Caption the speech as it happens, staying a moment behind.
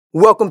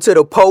Welcome to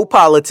the Po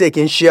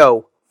Politicking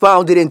Show.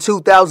 Founded in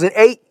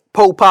 2008,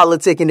 Po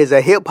Politicking is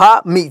a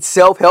hip-hop meets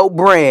self-help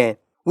brand.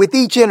 With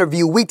each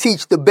interview, we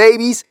teach the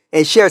babies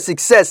and share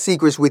success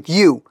secrets with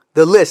you,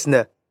 the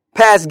listener.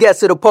 Past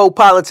guests of the Po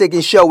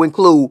Politicking Show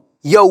include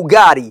Yo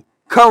Gotti,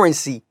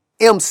 Currency,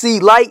 MC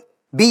Light,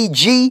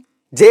 BG,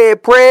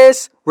 Dead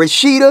Prez,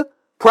 Rashida,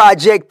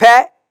 Project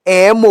Pat,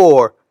 and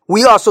more.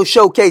 We also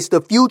showcase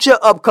the future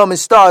upcoming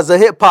stars of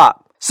hip-hop.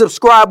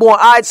 Subscribe on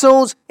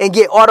iTunes and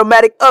get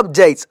automatic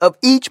updates of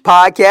each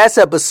podcast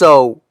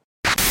episode.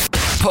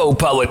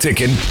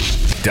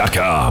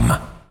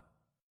 PoPoliticking.com.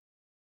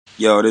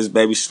 Yo, this is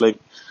Baby Slick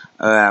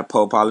at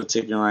Po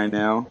Politicking right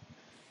now.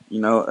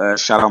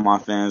 Shout out my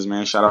fans,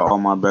 man. Shout out all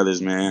my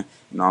brothers, man.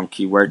 I'm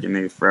keep working,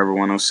 nigga. Forever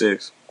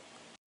 106.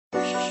 You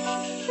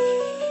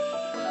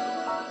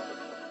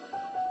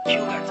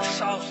got the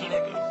sauce,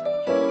 nigga.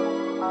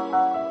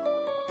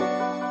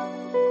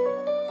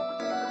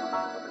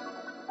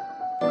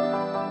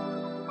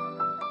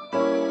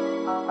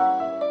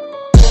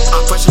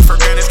 I'm pushing for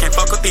greatness, can't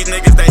fuck with these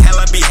niggas, they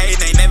hella be hating.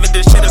 They never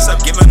did shit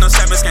except giving them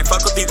statements. Can't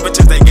fuck with these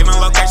bitches, they giving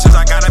locations.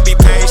 I gotta be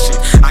patient,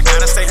 I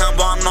gotta stay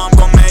humble, I know I'm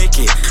gon' make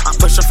it. I'm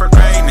pushing for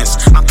greatness,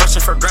 I'm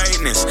pushing for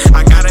greatness.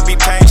 I gotta be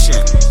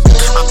patient.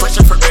 I'm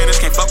pushing for greatness,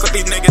 can't fuck with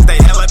these niggas, they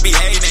hella be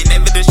hating. They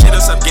never did shit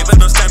except giving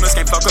them statements.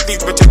 Can't fuck with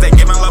these bitches, they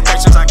giving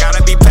locations. I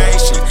gotta be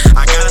patient,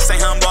 I gotta stay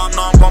humble, I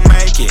know I'm gon'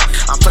 make it.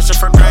 I'm pushing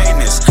for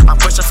greatness, I'm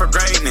pushing for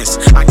greatness.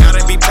 I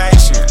gotta be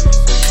patient.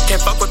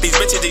 Can't fuck with these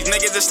bitches, these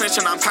niggas is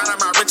snitching. I'm counting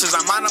my riches,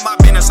 I'm minding my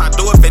business. I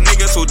do it for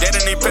niggas who dead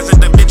and in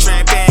prison. The bitch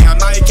ain't paying, I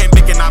know you can't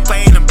pick it. I'm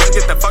playing them bills,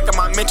 get the fuck in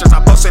my mentions.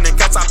 I posted in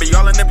cuts, I be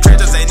all in them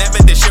trenches. They never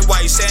did shit,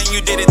 why you saying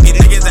you did it? These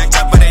niggas act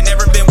up, but they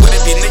never been with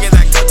it. These niggas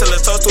act up till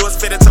it's toast to us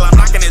fitted. Till I'm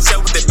knocking his head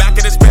with the back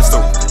of this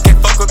pistol.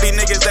 Can't fuck with these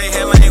niggas, they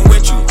hella ain't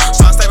with you.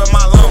 So I stay with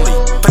my lonely.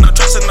 Put no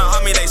trust in the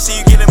homie, they see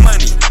you getting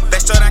money.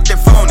 They start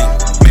acting phony.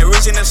 Man,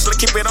 reason and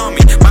slick, keep it on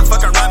me. My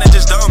fuck around and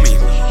just dome me.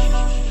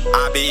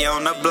 I be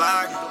on the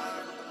block.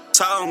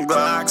 Tone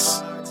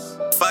Glocks,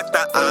 fuck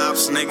the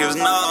ops, niggas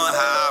know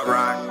how I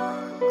rock.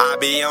 I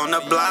be on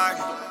the block,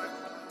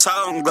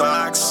 Tone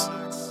Glocks,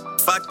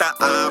 fuck the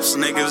ops,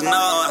 niggas know how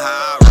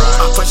I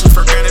rock. I'm pushing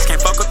for greatness,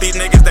 can't fuck with these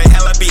niggas, they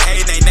hella be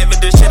hating. They never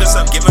did shit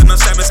except giving them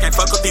statements. Can't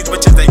fuck with these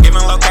bitches, they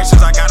giving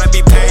locations. I gotta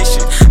be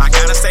patient, I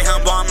gotta stay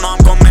humble, I know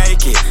I'm gon'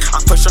 make it.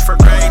 I'm pushing for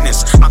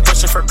greatness, I'm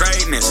pushing for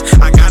greatness.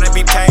 I gotta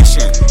be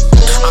patient.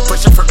 I'm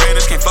pushing for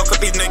greatness, can't fuck with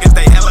these niggas,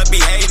 they hella be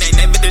hating. They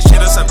never did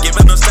shit except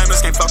giving them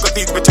statements. Can't fuck with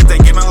these bitches, they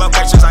giving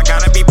locations. I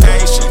gotta be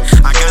patient,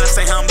 I gotta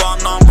stay humble, I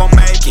know I'm gon'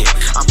 make it.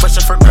 I'm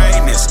pushing for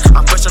greatness,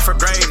 I'm pushing for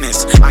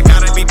greatness. I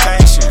gotta be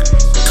patient.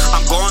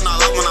 I'm going all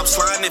out when I'm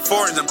sliding in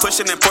foreigns and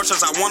pushing in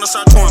Porsches. I wanna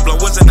start touring, blow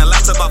woods in the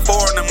lights about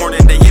 4 in the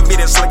morning. They hit me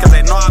this slick cause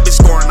they know I be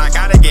scoring. I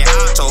gotta get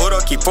high, so who'll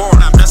keep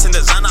pouring. I'm dressed in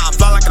designer, I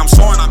fly like I'm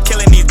soaring. I'm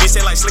killing these beats,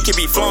 they like Slicky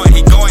be flowing.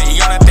 He going,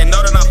 he on it, they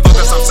know that I'm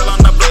focused. I'm still on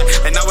the block,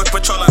 they know it's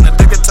patrolling.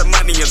 Addicted to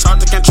money, it's hard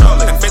to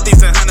control it. In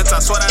 50s and 100s, I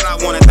swear that I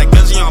want it. That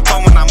Guzzi on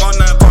phone when I'm on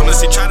the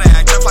opponents. He try to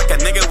act tough like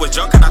a nigga was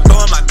joking. I throw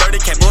him like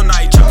 30, can't move,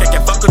 now he choking.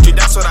 Can't fuck with you,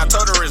 that's what I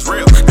told her is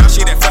real. Now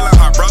she done feeling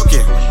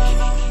heartbroken.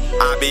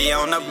 I be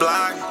on the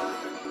block,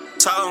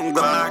 Tone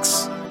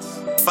Glocks,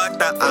 fuck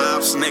the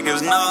ops,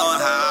 niggas know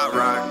how I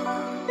rock.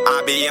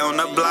 I be on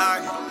the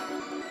block,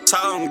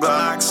 Tone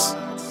Glocks,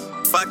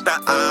 fuck the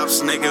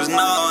ops, niggas know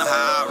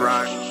how I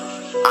rock.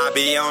 I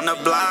be on the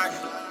block,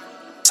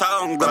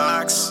 Tone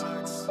Glocks,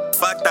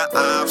 fuck the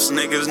ops,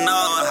 niggas know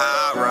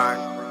how I rock.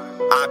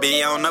 I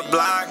be on the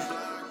block,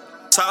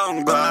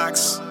 Tone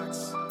Glocks,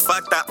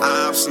 fuck the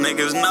ops,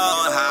 niggas know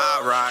how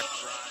I rock.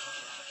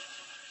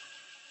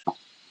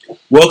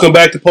 Welcome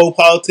back to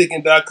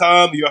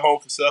PoPoliticking.com, your home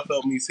for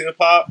self-help meets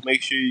hip-hop.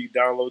 Make sure you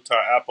download to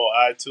our Apple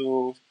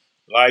iTunes,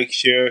 like,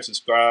 share,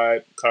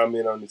 subscribe,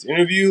 comment on this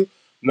interview.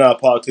 Now,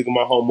 politicking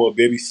my homeboy,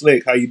 Baby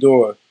Slick. How you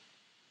doing?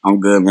 I'm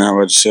good, man. How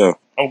about yourself?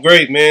 I'm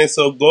great, man.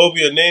 So go over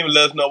your name and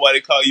let us know why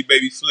they call you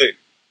Baby Slick.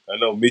 I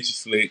know Mitchie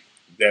Slick,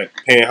 that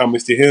paying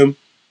homage to him.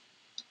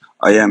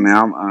 Oh, yeah,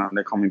 man.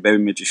 They call me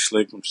Baby Mitchie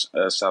Slick from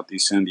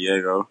Southeast San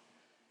Diego.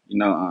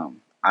 I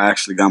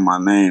actually got my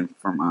name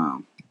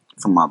from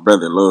my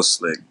brother, Lil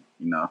Slick.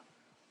 He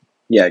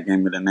gave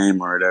me the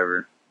name or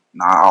whatever.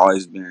 I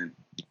always been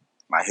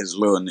like his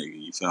little nigga,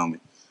 you feel me?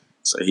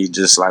 So he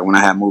just like, when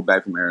I had moved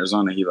back from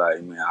Arizona, he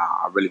like, man,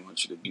 I really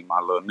want you to be my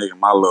little nigga,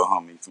 my little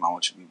homie. I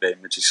want you to be Baby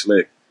Mitchie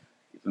Slick.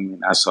 You feel me?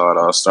 That's how it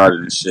all started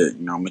and shit.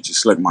 Mitchie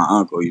Slick, my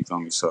uncle, you feel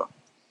me? So,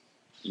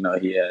 he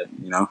had,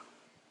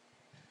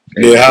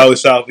 Yeah, how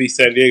was Southeast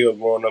San Diego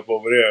growing up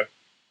over there?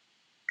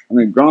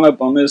 Growing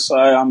up on this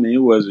side, it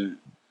wasn't,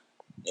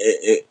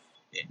 it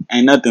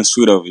ain't nothing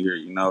sweet over here,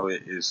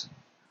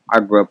 I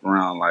grew up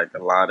around like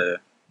a lot of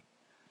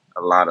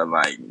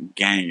like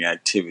gang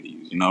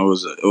activities. It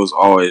was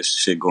always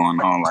shit going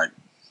on. Like,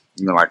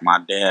 like my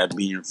dad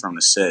being from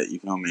the set, you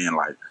feel me, and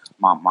like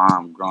my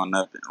mom growing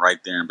up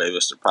right there in Bay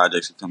Vista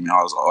Projects, you feel me.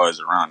 I was always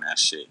around that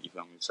shit, you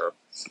feel me. So,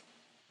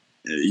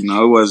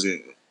 it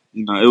wasn't,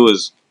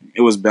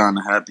 it was bound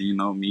to happen.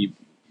 Me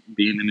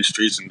being in the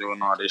streets and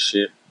doing all this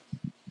shit.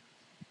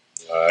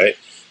 All right.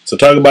 So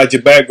talk about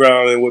your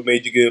background and what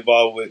made you get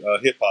involved with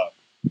hip hop.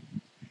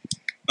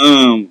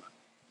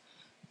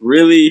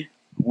 Really,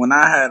 when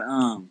I had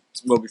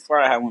well, before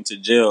I had went to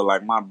jail,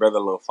 like my brother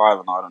Lil Five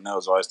and all them, they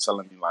was always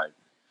telling me like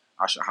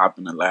I should hop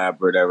in the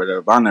lab or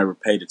whatever. But I never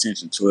paid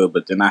attention to it.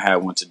 But then I had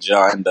went to jail.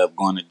 I ended up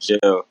going to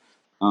jail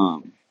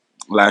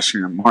last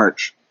year in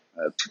March,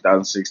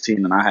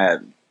 2016, and I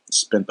had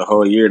spent the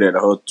whole year there. The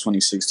whole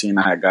 2016,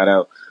 I had got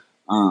out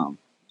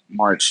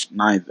March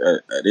 9th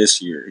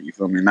this year. You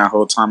feel me? And that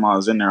whole time I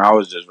was in there, I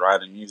was just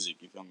writing music.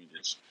 You feel me?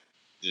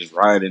 Just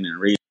writing and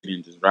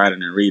reading, just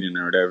writing and reading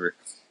or whatever.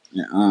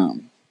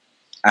 And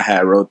I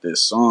had wrote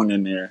this song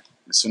in there.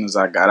 As soon as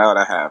I got out,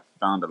 I had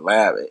found a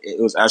lab.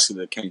 It was actually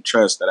the Can't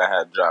Trust that I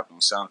had dropped on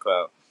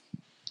SoundCloud.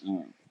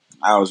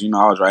 I was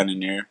writing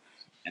in there,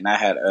 and I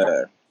had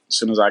as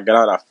soon as I got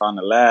out, I found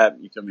the lab.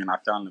 You feel me? And I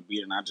found the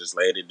beat, and I just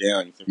laid it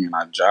down. You feel me? And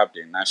I dropped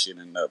it, and that shit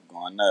ended up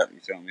going up. You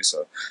feel me?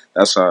 So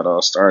that's how it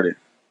all started.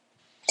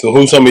 So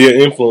who's some of your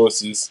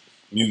influences,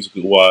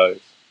 musical wise?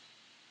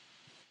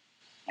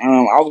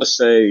 I would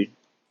say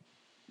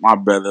my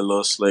brother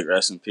Lil Slick,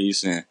 rest in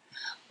peace, and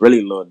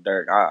really Lil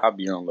Durk. I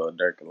be on Lil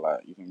Durk a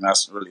lot. You feel me?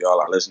 That's really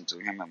all I listen to.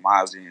 Him and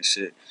Mozzie and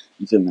shit.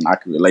 You feel me? And I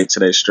can relate to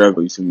their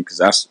struggle. You feel me? Because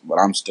that's what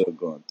I'm still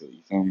going through.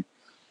 You feel me?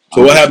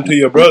 So what happened to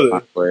your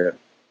brother?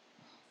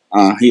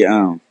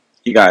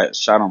 He got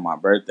shot on my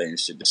birthday and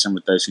shit,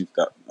 December 13th,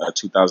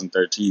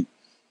 2013.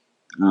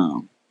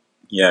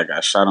 Yeah, I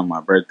got shot on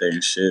my birthday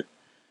and shit.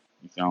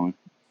 You feel me?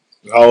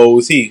 How old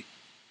was he?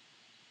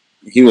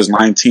 He was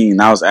 19.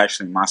 That was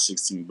actually my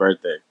 16th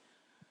birthday.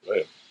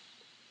 Right.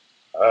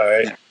 All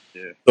right.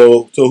 Yeah.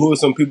 So who are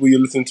some people you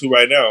listen to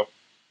right now?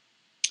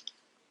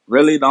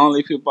 Really, the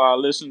only people I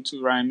listen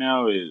to right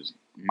now is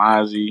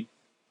Mozzie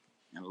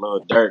and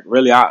Lil Durk.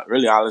 Really, I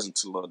listen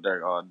to Lil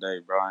Durk all day,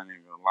 bro. I ain't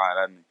even gonna lie.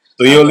 That nigga.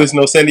 So you don't listen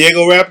to no San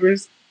Diego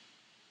rappers?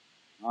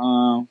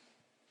 Nah,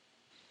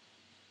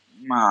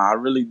 I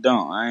really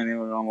don't. I ain't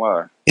even gonna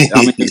lie.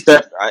 I mean,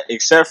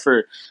 except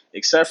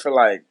for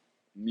like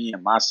me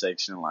and my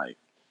section, like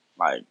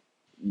like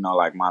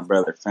my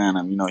brother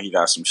Phantom. You know, he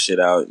got some shit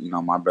out. You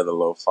know, my brother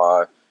Lil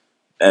Five,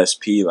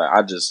 SP. Like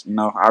I just,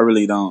 I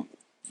really don't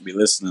be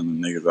listening to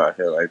niggas out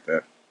here like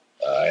that.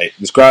 All right.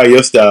 Describe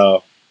your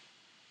style.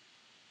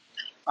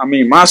 I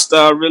mean, my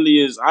style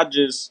really is I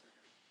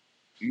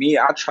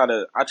try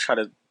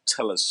to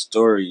tell a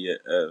story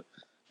of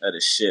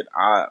the shit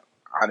I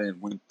didn't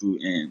went through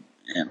and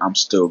I'm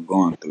still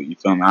going through. You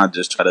feel me? I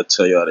just try to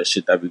tell y'all the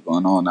shit that be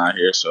going on out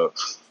here. So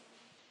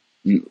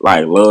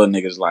like little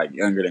niggas like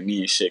younger than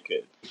me and shit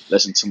could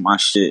listen to my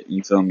shit.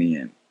 You feel me?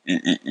 And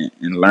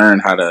learn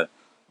how to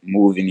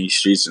move in these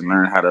streets and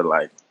learn how to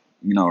like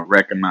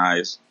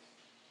recognize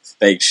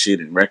fake shit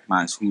and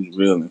recognize who's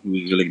real and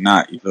who's really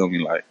not. You feel me?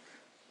 Like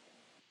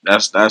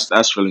that's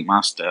really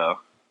my style.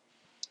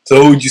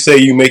 So who would you say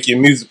you make your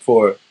music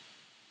for?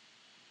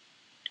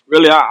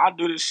 Really, I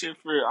do this shit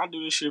for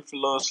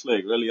Lil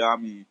Slick. Really, I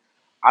mean,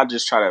 I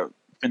just try to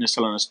finish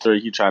telling the story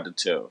he tried to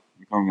tell.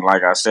 You feel me?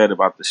 Like I said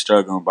about the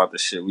struggle, about the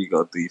shit we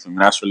go through. You feel me?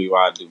 That's really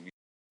why I do.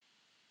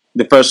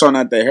 The first song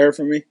that they heard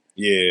from me,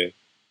 Yeah.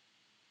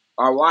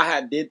 I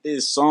had did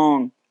this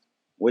song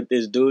with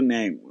this dude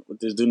named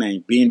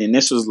Bean, and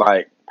this was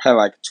like probably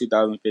like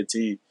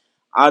 2015.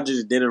 I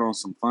just did it on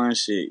some fun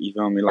shit. You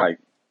feel me? Like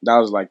that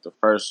was like the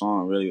first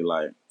song really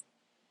like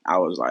I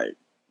was like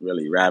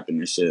really rapping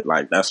and shit.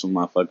 Like that's when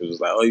motherfuckers was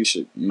like, oh, you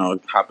should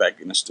hop back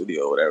in the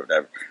studio or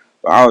whatever.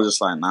 But I was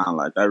just like, nah,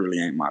 like that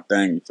really ain't my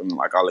thing. You feel me?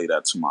 Like I'll leave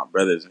that to my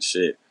brothers and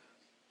shit.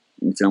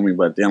 You feel me?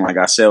 But then, like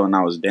I said, when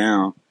I was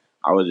down,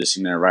 I was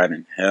just there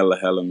writing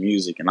hella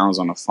music, and I was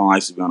on the phone. I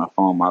used to be on the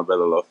phone with my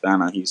brother Lil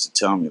Fana. He used to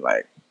tell me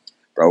like,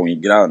 bro, when you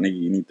get out, nigga,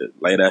 you need to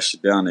lay that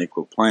shit down and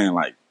quit playing.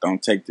 Like,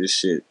 don't take this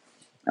shit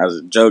as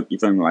a joke. You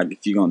feel me? Like,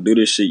 if you gonna do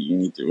this shit, you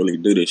need to really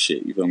do this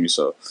shit. You feel me?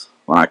 So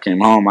when I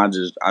came home, I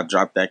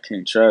dropped that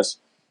Can't Trust,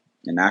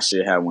 and that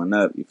shit had went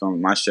up. You feel me?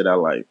 My shit at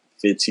like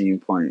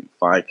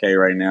 15.5K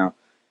right now,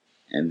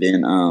 and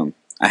then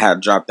I had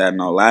dropped that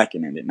No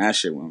Lacking, and then that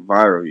shit went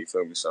viral. You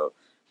feel me? So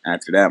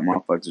after that,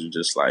 motherfuckers were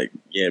just like,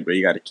 yeah, bro,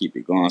 you got to keep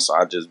it going. So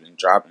I just been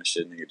dropping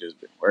shit, nigga,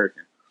 just been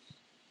working.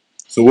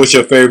 So what's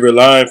your favorite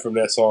line from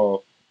that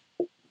song?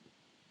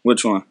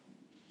 Which one?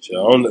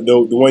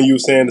 The one you were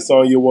saying, the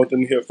song you want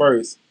them to hear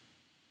first.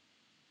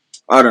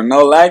 Oh, the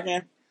No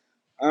Lacking?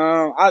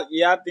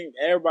 I think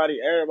everybody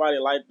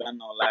liked that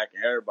No Lacking.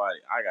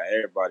 I got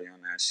everybody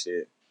on that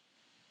shit.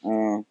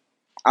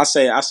 I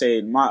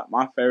say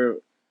my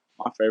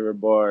favorite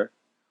bar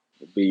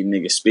would be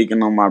niggas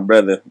speaking on my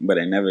brother, but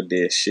they never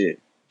did shit.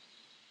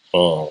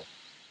 Oh.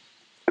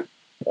 All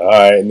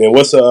right, and then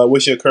what's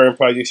your current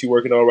project you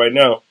working on right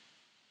now?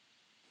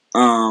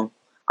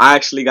 I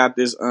actually got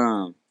this.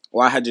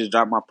 I had just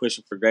dropped my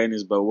Pushing for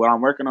Greatness, but what I'm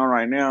working on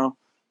right now,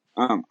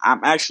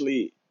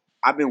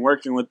 I've been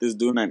working with this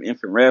dude named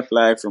Infant Red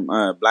Flag from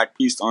Black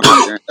Peace on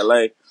out there in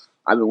LA.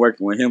 I've been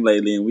working with him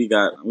lately, and we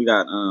got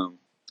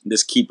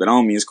this Keep It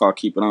On Me. It's called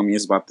Keep It On Me.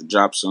 It's about to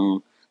drop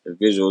soon. The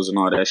visuals and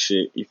all that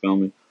shit. You feel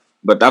me?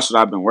 But that's what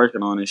I've been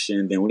working on and shit.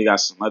 And then we got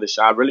some other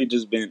shit. I've really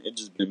just been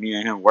me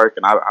and him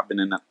working. I've been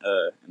in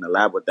the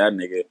lab with that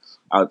nigga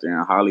out there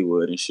in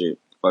Hollywood and shit.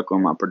 Fuck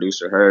with my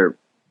producer Herb.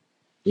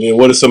 Yeah,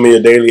 what are some of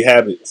your daily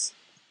habits?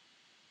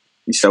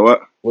 You said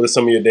what? What are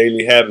some of your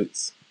daily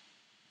habits?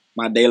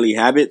 My daily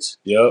habits?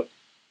 Yep.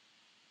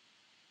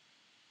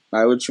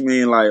 Like what you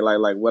mean?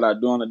 Like what I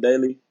do on a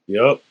daily?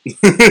 Yep.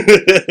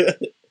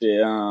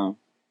 Yeah.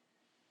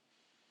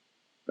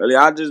 Really,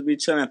 I just be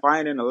chilling. If I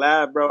ain't in the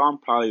lab, bro, I'm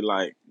probably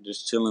like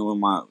just chilling with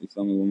my, you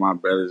feel me, with my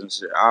brothers and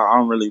shit. I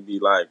don't really be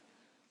like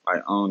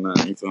on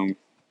nothing, you feel me.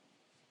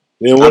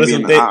 Then what are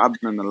some things? I've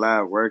been in the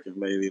lab working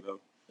lately though.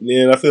 And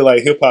then I feel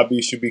like hip hop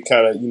beats should be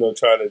kind of,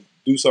 trying to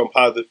do something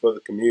positive for the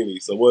community.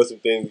 So what are some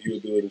things you were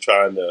doing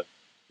trying to,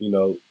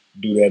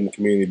 do that in the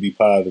community, be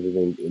positive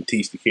and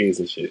teach the kids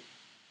and shit?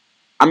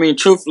 I mean,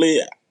 truthfully,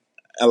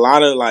 a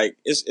lot of like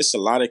it's a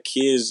lot of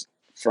kids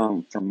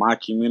from my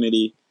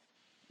community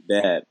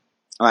that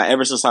like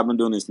ever since I've been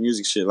doing this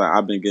music shit, like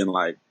I've been getting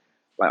like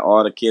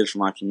all the kids from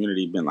my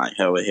community been like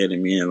hella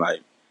hitting me and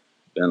like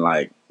been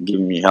like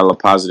giving me hella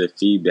positive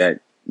feedback.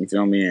 You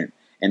feel me?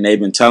 And they've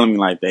been telling me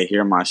like they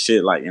hear my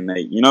shit like and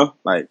they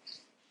like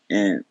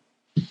and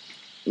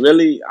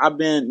really I've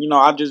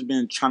just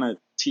been trying to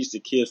teach the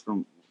kids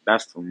from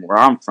where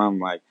I'm from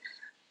like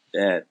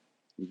that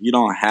you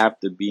don't have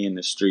to be in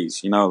the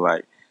streets,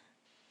 like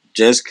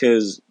just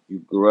cause you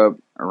grew up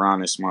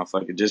around this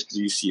motherfucker, just cause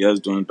you see us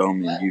doing it don't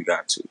mean you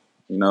got to.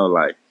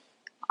 Like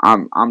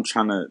I'm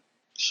trying to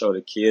show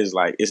the kids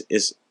like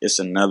it's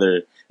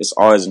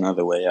always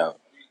another way out.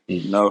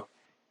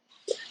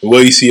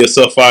 Where you see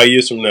yourself 5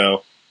 years from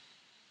now?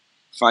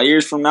 5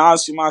 years from now, I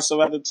see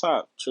myself at the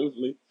top.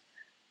 Truthfully,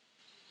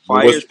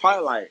 5 years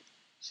probably like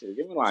shit.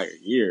 Give me like a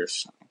year. Or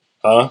something.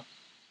 Huh?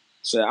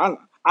 So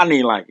I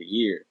need like a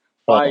year.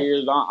 5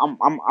 years, I'm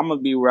gonna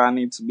be where I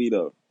need to be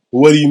though.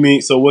 What do you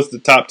mean? So what's the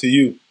top to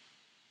you?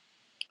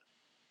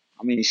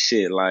 I mean,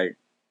 shit, like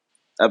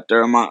up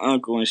there with my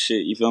uncle and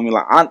shit. You feel me?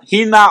 Like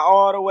he not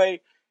all the way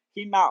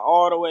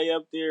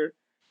up there.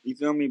 You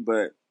feel me?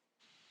 But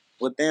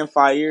within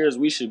 5 years,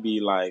 we should be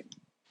like,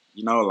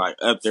 like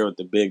up there with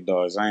the big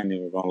dogs. I ain't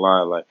even gonna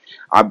lie. Like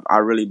I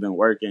really been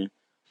working,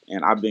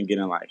 and I've been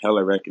getting like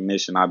hella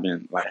recognition. I've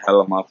been like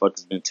hella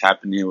motherfuckers been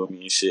tapping in with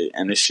me and shit.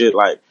 And the shit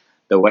like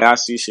the way I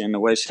see shit and the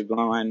way shit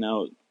going right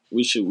now,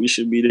 we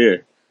should be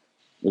there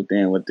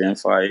within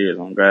 5 years.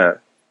 On God.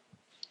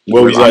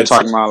 What was I'm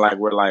talking about like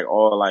we're like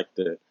all like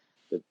the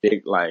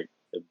big like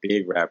the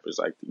big rappers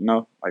like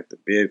like the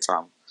big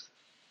time.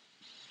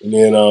 And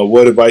then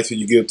what advice would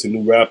you give to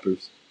new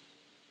rappers?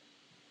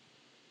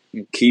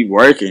 Keep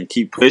working,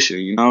 keep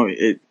pushing.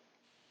 It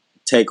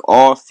take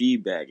all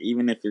feedback,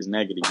 even if it's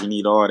negative. You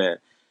need all that.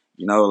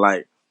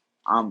 Like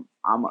I'm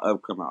an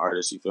upcoming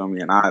artist. You feel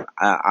me? And I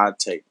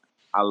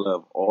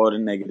love all the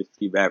negative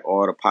feedback,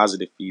 all the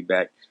positive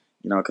feedback.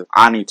 Because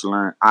I need to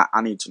learn.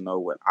 I need to know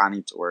what I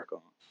need to work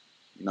on.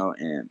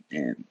 And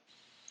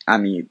I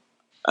need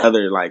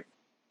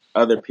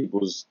other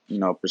people's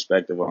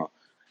perspective on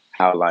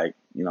how like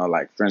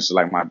for instance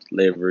like my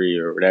delivery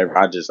or whatever.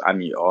 I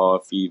need all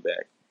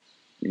feedback.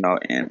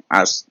 And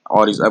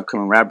all these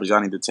upcoming rappers,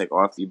 y'all need to take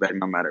all feedback,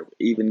 no matter,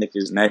 even if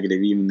it's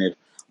negative, even if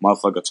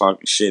motherfucker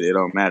talking shit, it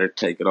don't matter.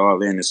 Take it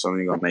all in. It's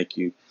only gonna make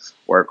you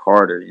work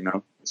harder.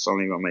 It's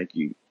only gonna make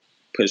you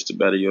push to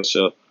better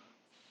yourself.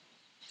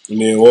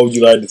 And then, what would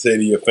you like to say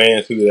to your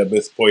fans who have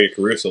been supporting your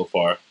career so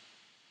far?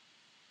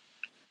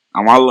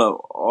 I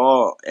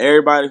love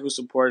everybody who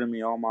supported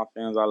me, all my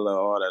fans. I love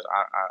all that.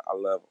 I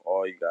love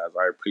all you guys.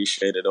 I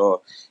appreciate it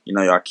all.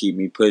 Y'all keep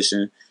me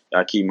pushing.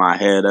 Y'all keep my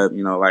head up.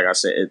 Like I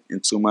said, in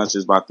 2 months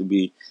it's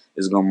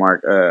gonna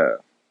mark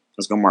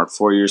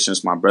 4 years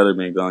since my brother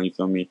been gone. You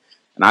feel me?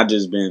 And I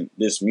just been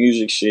this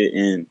music shit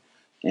and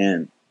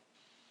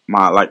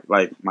my like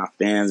my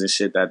fans and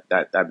shit that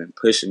been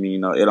pushing me.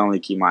 It only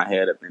keep my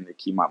head up and to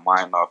keep my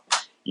mind off.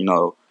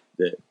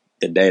 The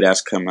day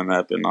that's coming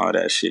up and all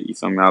that shit. You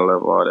feel me? I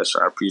love all that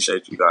shit. I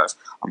appreciate you guys.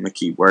 I'm gonna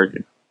keep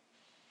working.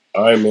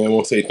 All right, man. I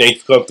want to say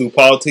thanks for coming through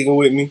politicking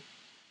with me.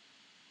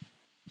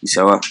 You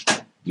said what?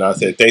 No, I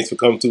said thanks for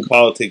coming through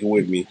politicking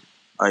with me.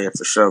 Oh yeah,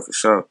 for sure.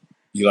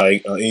 You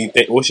like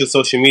anything? What's your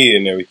social media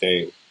and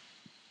everything?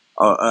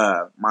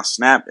 My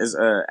Snap is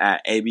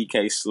at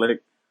ABK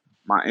Slick.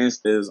 My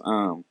Insta is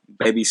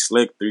Baby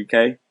Slick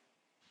 3K.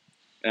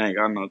 I ain't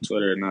got no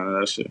Twitter or none of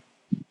that shit.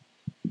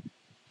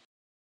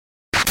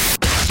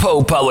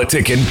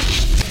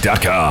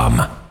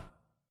 PoePoliticking.com.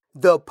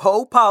 The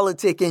Poe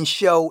Politicking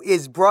Show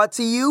is brought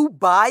to you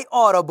by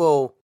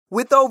Audible.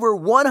 With over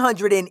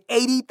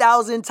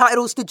 180,000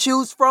 titles to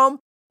choose from,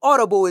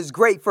 Audible is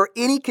great for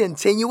any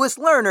continuous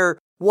learner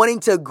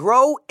wanting to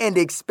grow and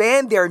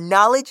expand their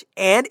knowledge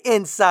and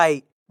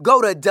insight.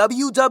 Go to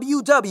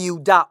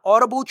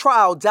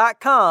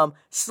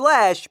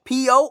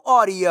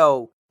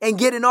www.audibletrial.com/POAudio and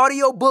get an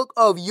audiobook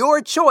of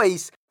your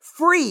choice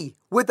free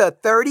with a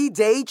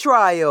 30-day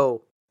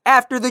trial.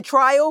 After the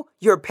trial,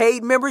 your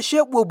paid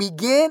membership will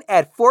begin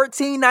at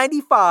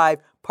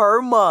 $14.95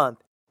 per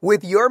month.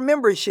 With your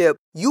membership,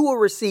 you will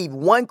receive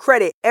 1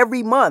 credit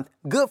every month,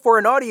 good for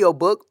an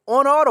audiobook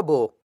on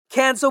Audible.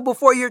 Cancel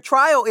before your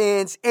trial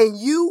ends and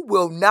you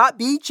will not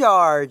be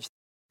charged.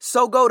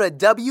 So go to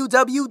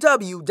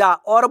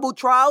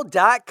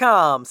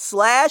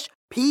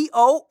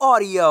www.audibletrial.com/PO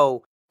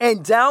Audio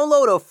and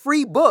download a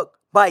free book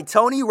by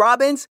Tony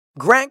Robbins,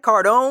 Grant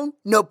Cardone,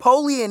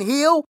 Napoleon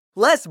Hill,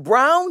 Les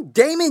Brown,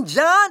 Damon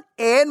John,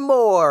 and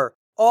more.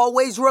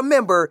 Always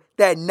remember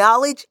that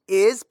knowledge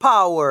is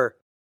power.